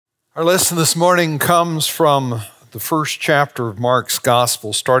Our lesson this morning comes from the first chapter of Mark's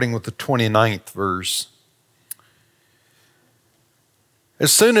Gospel, starting with the 29th verse.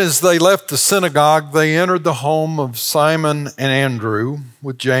 As soon as they left the synagogue, they entered the home of Simon and Andrew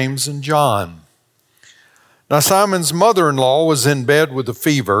with James and John. Now Simon's mother-in-law was in bed with a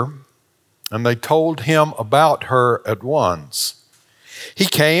fever, and they told him about her at once. He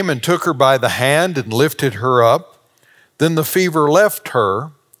came and took her by the hand and lifted her up. Then the fever left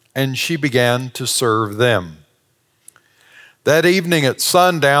her, and she began to serve them. That evening at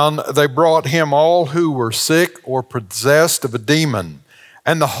sundown, they brought him all who were sick or possessed of a demon,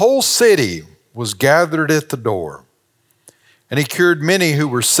 and the whole city was gathered at the door. And he cured many who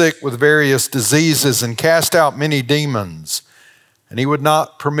were sick with various diseases and cast out many demons. And he would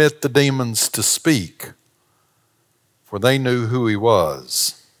not permit the demons to speak, for they knew who he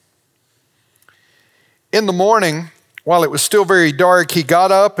was. In the morning, while it was still very dark, he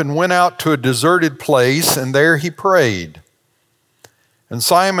got up and went out to a deserted place, and there he prayed. And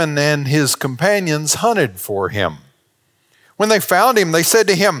Simon and his companions hunted for him. When they found him, they said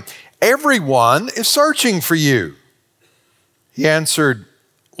to him, "Everyone is searching for you." He answered,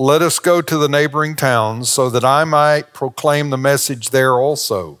 "Let us go to the neighboring towns so that I might proclaim the message there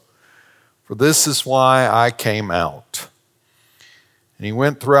also. For this is why I came out." And he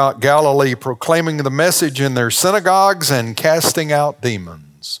went throughout Galilee, proclaiming the message in their synagogues and casting out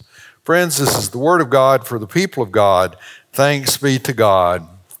demons. Friends, this is the word of God for the people of God. Thanks be to God.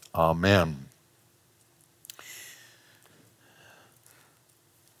 Amen.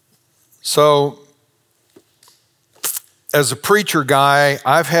 So, as a preacher guy,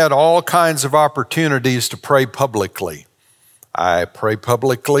 I've had all kinds of opportunities to pray publicly. I pray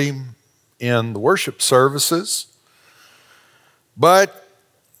publicly in the worship services. But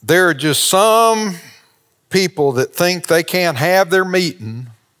there are just some people that think they can't have their meeting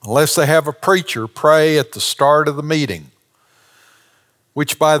unless they have a preacher pray at the start of the meeting.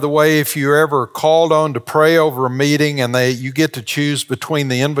 Which, by the way, if you're ever called on to pray over a meeting and you get to choose between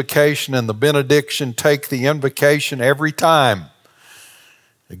the invocation and the benediction, take the invocation every time.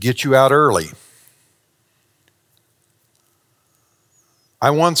 It'll get you out early. I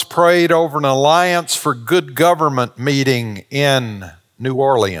once prayed over an Alliance for Good Government meeting in New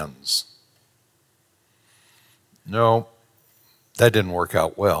Orleans. No, that didn't work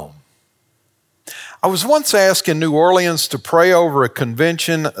out well. I was once asked in New Orleans to pray over a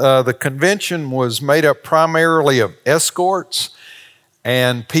convention. The convention was made up primarily of escorts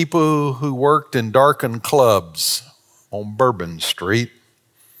and people who worked in darkened clubs on Bourbon Street.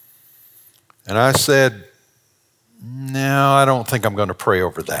 And I said, "No, I don't think I'm going to pray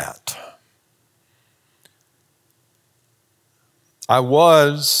over that." I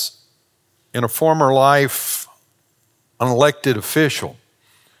was, in a former life, an elected official.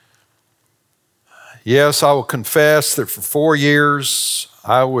 Yes, I will confess that for 4 years,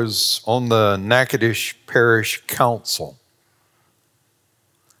 I was on the Natchitoches Parish Council.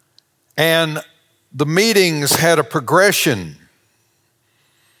 And the meetings had a progression.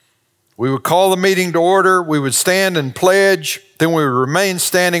 We would call the meeting to order, we would stand and pledge, then we would remain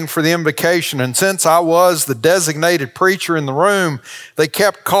standing for the invocation. And since I was the designated preacher in the room, they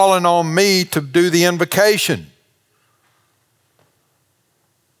kept calling on me to do the invocation.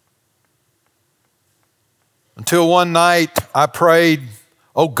 Until one night I prayed,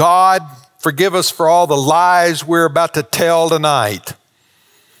 "Oh God, forgive us for all the lies we're about to tell tonight.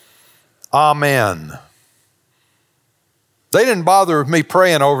 Amen." They didn't bother with me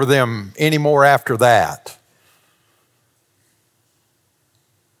praying over them anymore after that.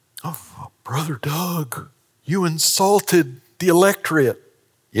 "Oh, Brother Doug, you insulted the electorate."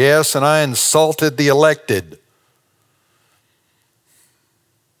 Yes, and I insulted the elected.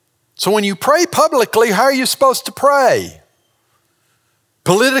 So when you pray publicly, how are you supposed to pray?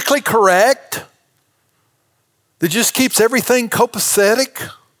 Politically correct? That just keeps everything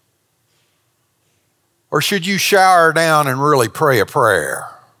copacetic? Or should you shower down and really pray a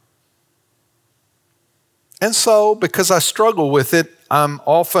prayer? And so, because I struggle with it, I'm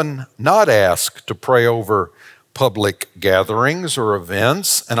often not asked to pray over public gatherings or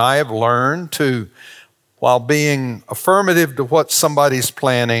events, and I have learned to, while being affirmative to what somebody's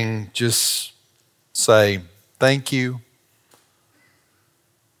planning, just say, "Thank you,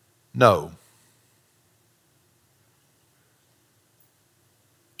 no."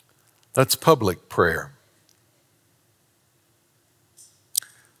 That's public prayer.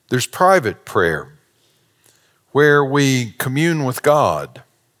 There's private prayer, where we commune with God.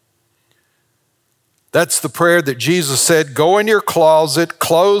 That's the prayer that Jesus said, go in your closet,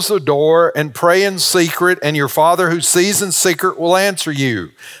 close the door, and pray in secret, and your Father who sees in secret will answer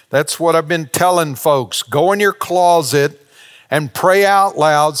you. That's what I've been telling folks. Go in your closet and pray out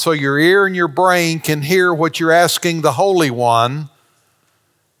loud so your ear and your brain can hear what you're asking the Holy One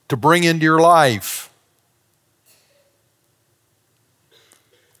to bring into your life.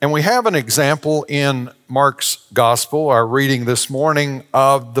 And we have an example in Mark's gospel, our reading this morning,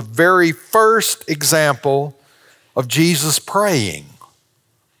 of the very first example of Jesus praying.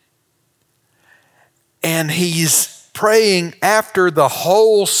 And he's praying after the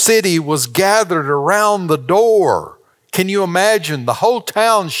whole city was gathered around the door. Can you imagine? The whole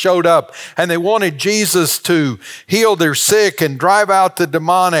town showed up and they wanted Jesus to heal their sick and drive out the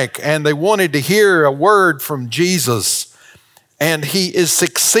demonic, and they wanted to hear a word from Jesus. And he is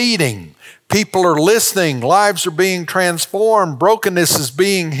succeeding. People are listening. Lives are being transformed. Brokenness is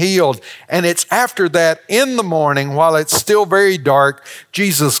being healed. And it's after that, in the morning, while it's still very dark,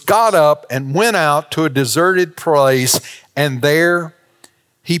 Jesus got up and went out to a deserted place, and there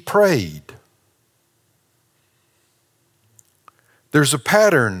he prayed. There's a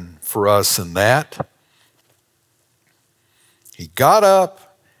pattern for us in that. He got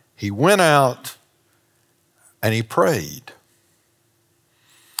up, he went out, and he prayed.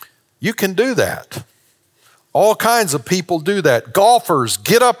 You can do that. All kinds of people do that. Golfers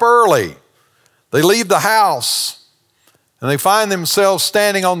get up early. They leave the house and they find themselves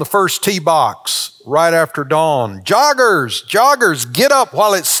standing on the first tee box right after dawn. Joggers get up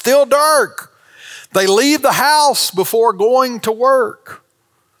while it's still dark. They leave the house before going to work.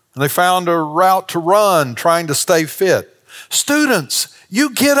 And they found a route to run, trying to stay fit. Students,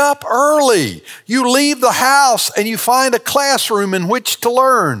 you get up early. You leave the house and you find a classroom in which to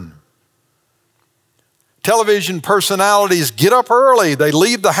learn. Television personalities get up early. They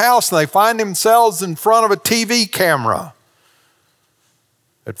leave the house and they find themselves in front of a TV camera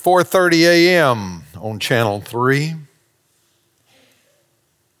at 4:30 a.m. on Channel 3.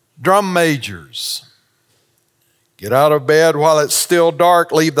 Drum majors get out of bed while it's still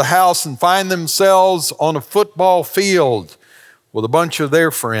dark, leave the house, and find themselves on a football field with a bunch of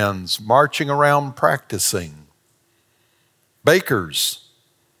their friends marching around practicing. Bakers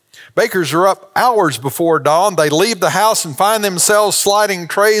are up hours before dawn. They leave the house and find themselves sliding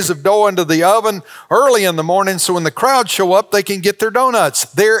trays of dough into the oven early in the morning so when the crowd show up, they can get their donuts.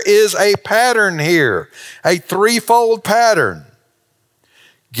 There is a pattern here, a threefold pattern.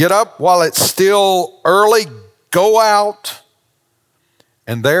 Get up while it's still early, go out,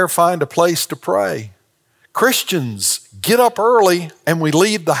 and there find a place to pray. Christians get up early and we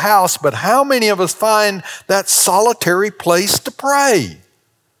leave the house, but how many of us find that solitary place to pray?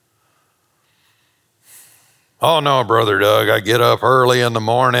 Oh no, Brother Doug, I get up early in the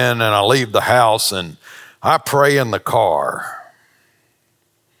morning and I leave the house and I pray in the car.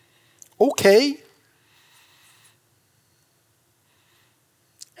 Okay.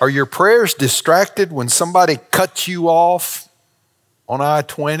 Are your prayers distracted when somebody cuts you off on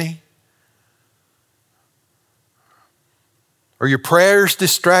I-20? Are your prayers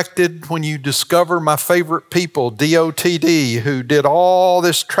distracted when you discover my favorite people, DOTD, who did all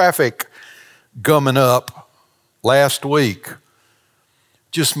this traffic gumming up last week,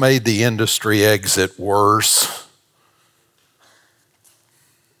 just made the industry exit worse?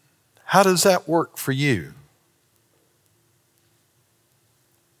 How does that work for you?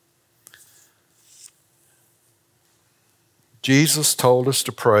 Jesus told us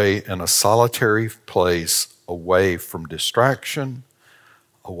to pray in a solitary place, away from distraction,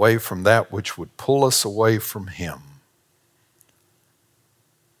 away from that which would pull us away from Him.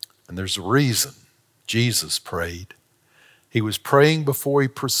 And there's a reason Jesus prayed. He was praying before He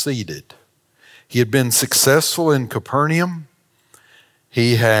proceeded. He had been successful in Capernaum.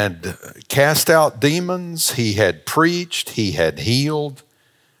 He had cast out demons. He had preached. He had healed.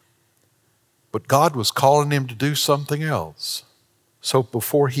 But God was calling him to do something else. So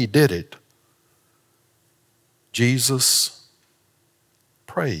before he did it, Jesus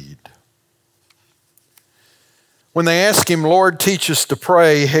prayed. When they asked him, Lord, teach us to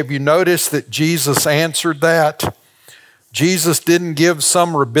pray, have you noticed that Jesus answered that? Jesus didn't give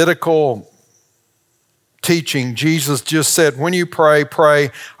some rabbinical teaching. Jesus just said, when you pray,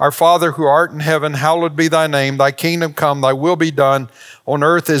 pray, our Father who art in heaven, hallowed be thy name, thy kingdom come, thy will be done on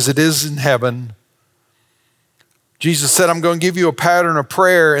earth as it is in heaven. Jesus said, I'm going to give you a pattern of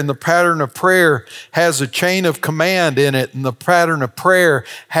prayer, and the pattern of prayer has a chain of command in it, and the pattern of prayer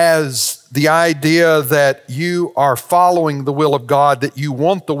has the idea that you are following the will of God, that you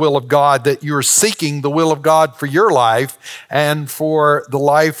want the will of God, that you're seeking the will of God for your life and for the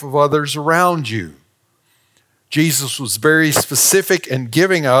life of others around you. Jesus was very specific in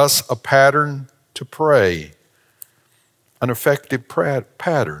giving us a pattern to pray, an effective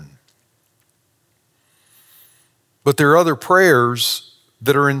pattern. But there are other prayers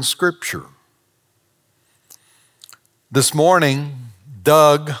that are in Scripture. This morning,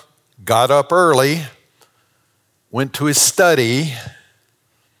 Doug got up early, went to his study,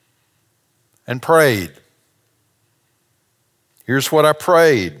 and prayed. Here's what I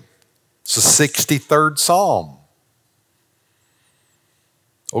prayed. It's the 63rd Psalm.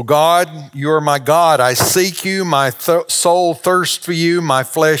 O God, you are my God. I seek you. My soul thirsts for you. My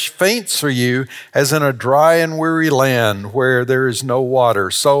flesh faints for you, as in a dry and weary land where there is no water.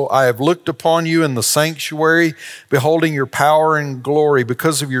 So I have looked upon you in the sanctuary, beholding your power and glory.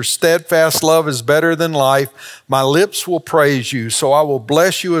 Because of your steadfast love is better than life. My lips will praise you. So I will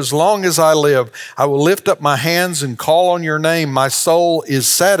bless you as long as I live. I will lift up my hands and call on your name. My soul is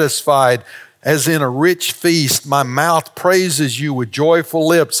satisfied as in a rich feast. My mouth praises you with joyful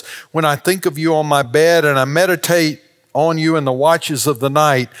lips. When I think of you on my bed and I meditate on you in the watches of the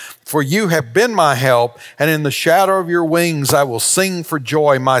night, for you have been my help, and in the shadow of your wings I will sing for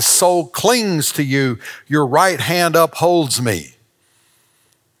joy. My soul clings to you. Your right hand upholds me.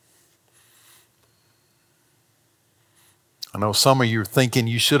 I know some of you are thinking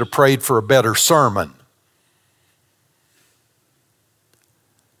you should have prayed for a better sermon.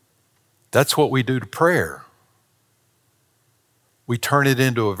 That's what we do to prayer. We turn it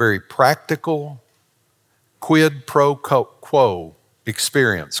into a very practical, quid pro quo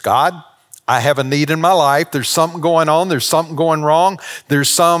experience. God, I have a need in my life. There's something going on. There's something going wrong. There's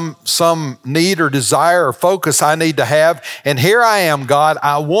some need or desire or focus I need to have. And here I am, God.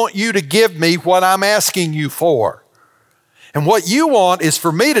 I want you to give me what I'm asking you for. And what you want is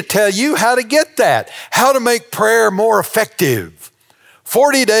for me to tell you how to get that, how to make prayer more effective.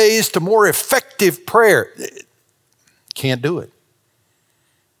 40 days to more effective prayer. Can't do it.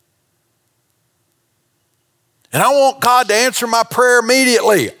 And I want God to answer my prayer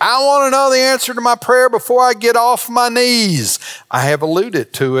immediately. I want to know the answer to my prayer before I get off my knees. I have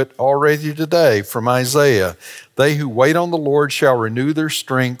alluded to it already today from Isaiah. They who wait on the Lord shall renew their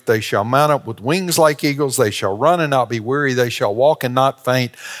strength. They shall mount up with wings like eagles. They shall run and not be weary. They shall walk and not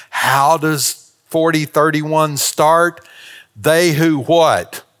faint. How does 40:31 start? They who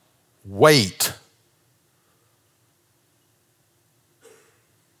what? Wait.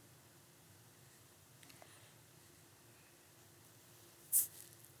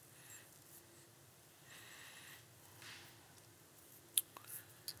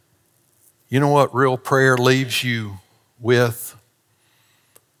 You know what real prayer leaves you with?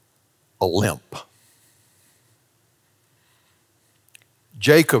 A limp.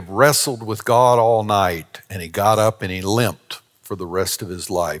 Jacob wrestled with God all night, and he got up and he limped for the rest of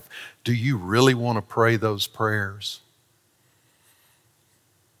his life. Do you really want to pray those prayers?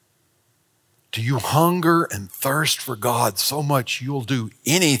 Do you hunger and thirst for God so much you'll do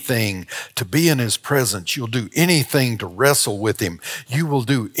anything to be in His presence? You'll do anything to wrestle with Him. You will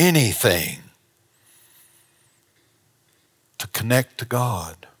do anything to connect to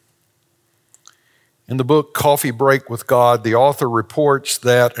God. In the book Coffee Break with God, the author reports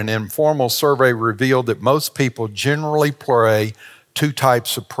that an informal survey revealed that most people generally pray two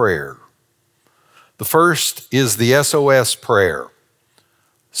types of prayer. The first is the SOS prayer,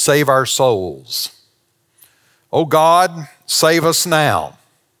 save our souls. Oh God, save us now.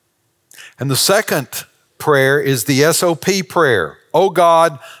 And the second prayer is the SOP prayer, oh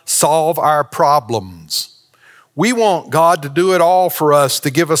God, solve our problems. We want God to do it all for us, to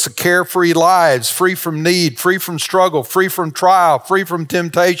give us a carefree lives, free from need, free from struggle, free from trial, free from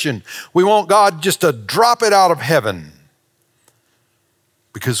temptation. We want God just to drop it out of heaven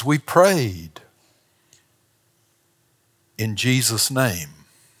because we prayed in Jesus' name.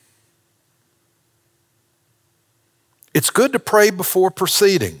 It's good to pray before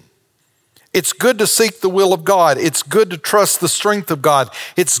proceeding. It's good to seek the will of God. It's good to trust the strength of God.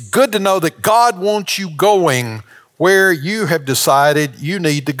 It's good to know that God wants you going where you have decided you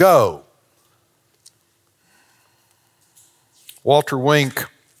need to go. Walter Wink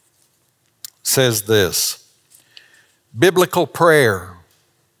says this, biblical prayer.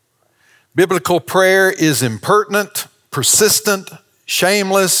 Biblical prayer is impertinent, persistent,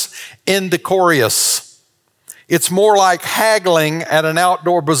 shameless, indecorous. It's more like haggling at an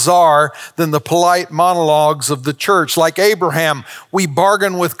outdoor bazaar than the polite monologues of the church. Like Abraham, we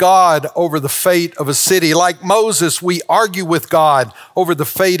bargain with God over the fate of a city. Like Moses, we argue with God over the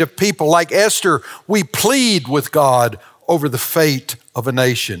fate of people. Like Esther, we plead with God over the fate of a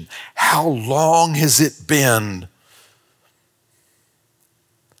nation. How long has it been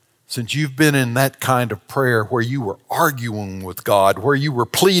Since you've been in that kind of prayer where you were arguing with God, where you were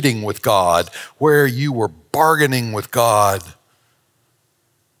pleading with God, where you were bargaining with God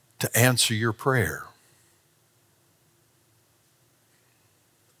to answer your prayer.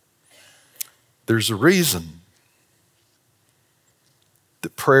 There's a reason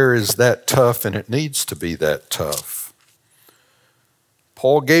that prayer is that tough, and it needs to be that tough.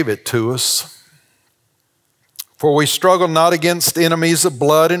 Paul gave it to us. For we struggle not against enemies of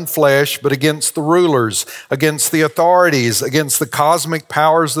blood and flesh, but against the rulers, against the authorities, against the cosmic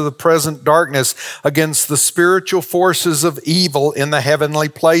powers of the present darkness, against the spiritual forces of evil in the heavenly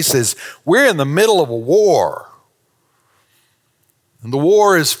places. We're in the middle of a war. And the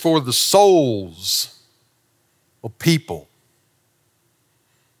war is for the souls of people.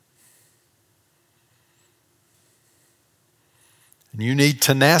 And you need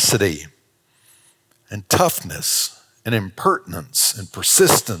tenacity and toughness and impertinence and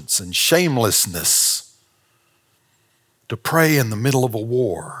persistence and shamelessness to pray in the middle of a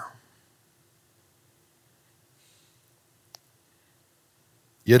war.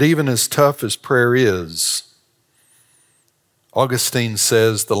 Yet even as tough as prayer is, Augustine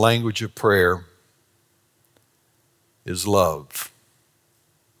says the language of prayer is love.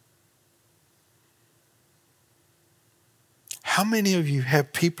 How many of you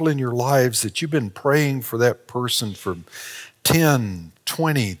have people in your lives that you've been praying for that person for 10,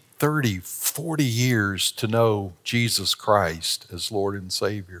 20, 30, 40 years to know Jesus Christ as Lord and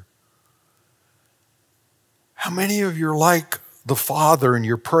Savior? How many of you are like the Father and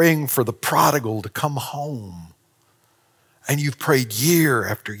you're praying for the prodigal to come home? And you've prayed year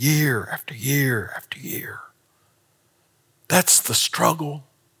after year after year after year. That's the struggle.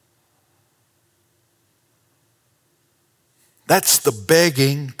 That's the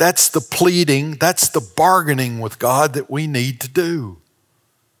begging, that's the pleading, that's the bargaining with God that we need to do.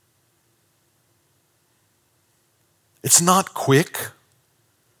 It's not quick.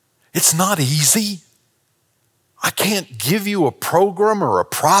 It's not easy. I can't give you a program or a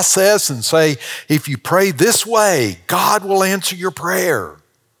process and say, if you pray this way, God will answer your prayer.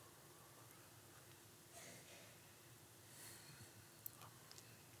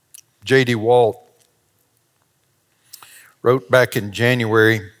 J.D. Walt wrote back in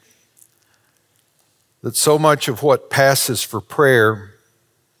January that so much of what passes for prayer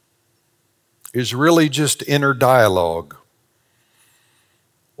is really just inner dialogue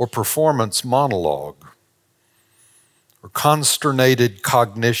or performance monologue or consternated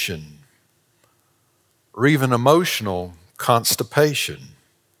cognition or even emotional constipation.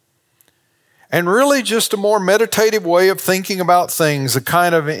 And really just a more meditative way of thinking about things, a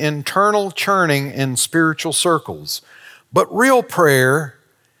kind of internal churning in spiritual circles. But real prayer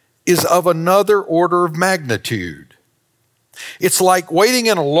is of another order of magnitude. It's like waiting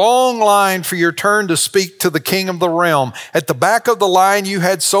in a long line for your turn to speak to the king of the realm. At the back of the line, you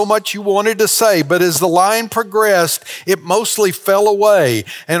had so much you wanted to say, but as the line progressed, it mostly fell away.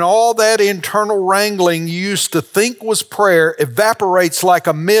 And all that internal wrangling you used to think was prayer evaporates like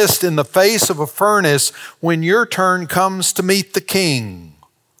a mist in the face of a furnace when your turn comes to meet the king.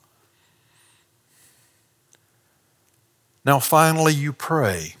 Now, finally, you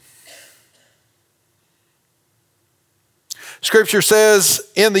pray. Scripture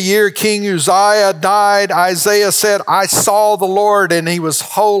says, in the year King Uzziah died, Isaiah said, I saw the Lord, and he was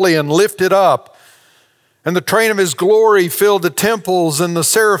holy and lifted up. And the train of his glory filled the temples, and the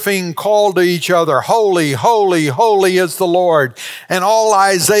seraphim called to each other, holy, holy, holy is the Lord. And all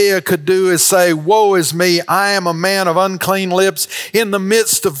Isaiah could do is say, woe is me, I am a man of unclean lips, in the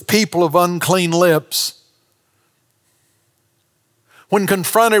midst of people of unclean lips. When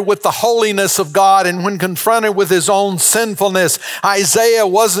confronted with the holiness of God and when confronted with his own sinfulness, Isaiah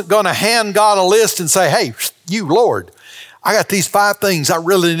wasn't going to hand God a list and say, hey, you Lord, I got these 5 things I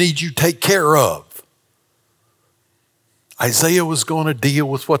really need you to take care of. Isaiah was going to deal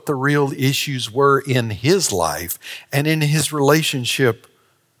with what the real issues were in his life and in his relationship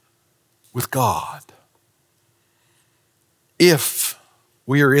with God. If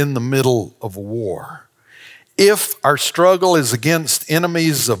we are in the middle of a war, if our struggle is against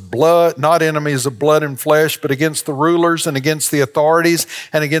enemies of blood, not enemies of blood and flesh, but against the rulers and against the authorities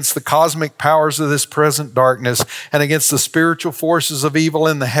and against the cosmic powers of this present darkness and against the spiritual forces of evil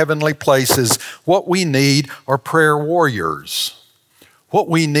in the heavenly places, what we need are prayer warriors. What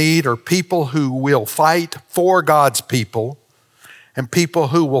we need are people who will fight for God's people and people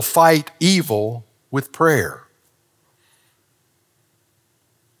who will fight evil with prayer.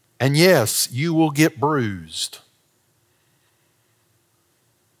 And yes, you will get bruised.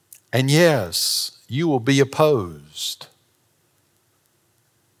 And yes, you will be opposed.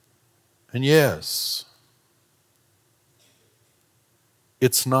 And yes,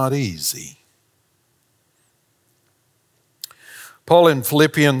 it's not easy. Paul in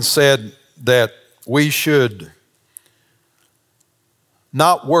Philippians said that we should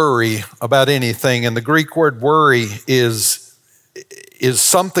not worry about anything. And the Greek word worry is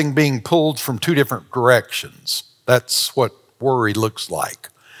something being pulled from two different directions. That's what worry looks like.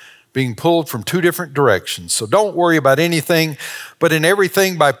 Being pulled from two different directions. So don't worry about anything, but in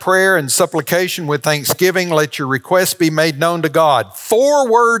everything by prayer and supplication with thanksgiving, let your requests be made known to God. 4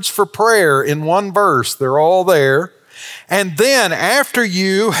 words for prayer in one verse. They're all there. And then after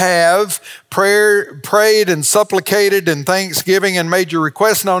you have prayed and supplicated in thanksgiving and made your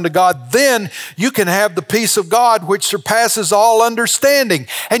request known to God, then you can have the peace of God which surpasses all understanding.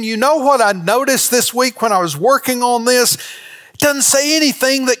 And you know what I noticed this week when I was working on this? It doesn't say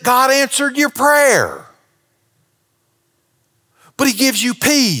anything that God answered your prayer. But He gives you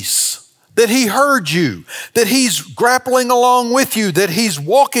peace. That He heard you, that He's grappling along with you, that He's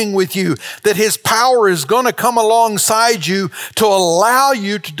walking with you, that His power is going to come alongside you to allow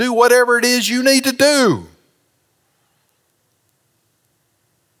you to do whatever it is you need to do.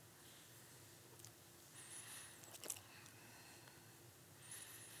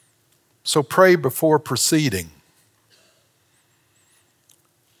 So pray before proceeding.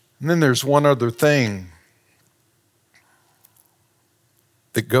 And then there's one other thing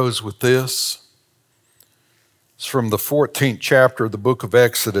that goes with this. It's from the 14th chapter of the book of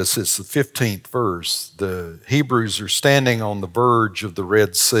Exodus. It's the 15th verse. The Hebrews are standing on the verge of the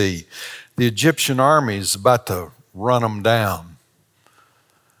Red Sea. The Egyptian army is about to run them down.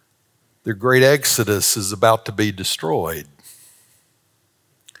 Their great exodus is about to be destroyed.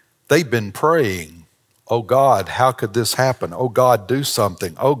 They've been praying, "Oh God, how could this happen? Oh God, do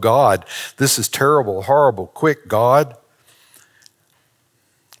something. Oh God, this is terrible, horrible. Quick, God."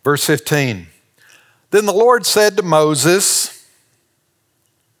 Verse 15, then the Lord said to Moses,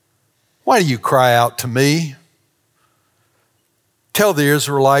 "Why do you cry out to me? Tell the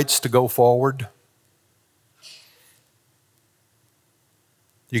Israelites to go forward."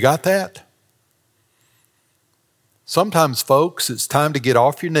 You got that? Sometimes, folks, it's time to get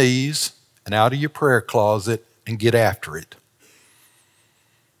off your knees and out of your prayer closet and get after it.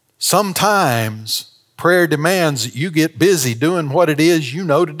 Sometimes prayer demands that you get busy doing what it is you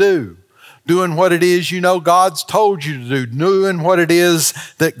know to do, doing what it is you know God's told you to do, doing what it is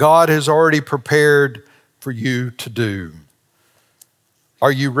that God has already prepared for you to do.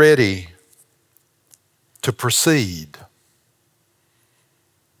 Are you ready to proceed?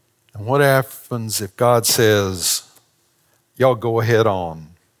 And what happens if God says, "Y'all go ahead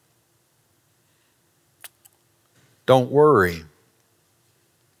on"? Don't worry.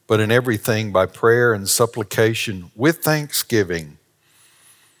 But in everything by prayer and supplication with thanksgiving.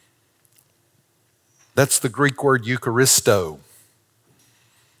 That's the Greek word Eucharisto.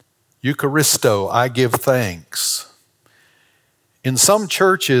 Eucharisto, I give thanks. In some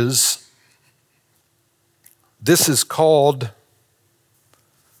churches, this is called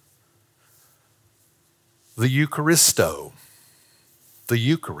the Eucharisto, the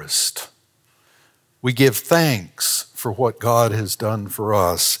Eucharist. We give thanks for what God has done for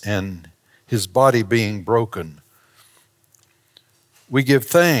us and His body being broken. We give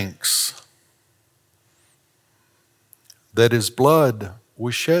thanks that His blood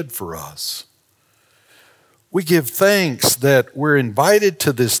was shed for us. We give thanks that we're invited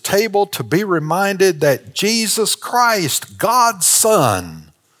to this table to be reminded that Jesus Christ, God's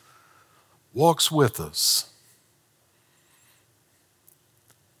Son, walks with us.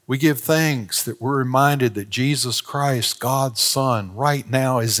 We give thanks that we're reminded that Jesus Christ, God's Son, right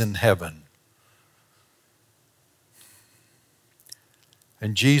now is in heaven.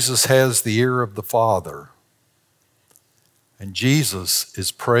 And Jesus has the ear of the Father. And Jesus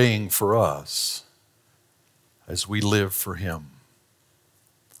is praying for us as we live for Him.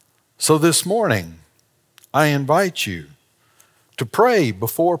 So this morning, I invite you to pray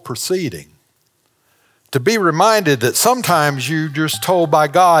before proceeding. To be reminded that sometimes you're just told by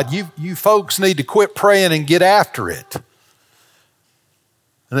God, you folks need to quit praying and get after it.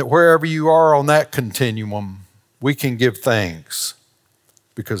 And that wherever you are on that continuum, we can give thanks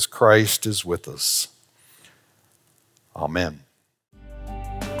because Christ is with us. Amen.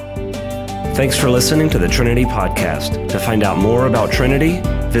 Thanks for listening to the Trinity Podcast. To find out more about Trinity,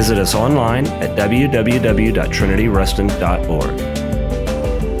 visit us online at www.trinityruston.org.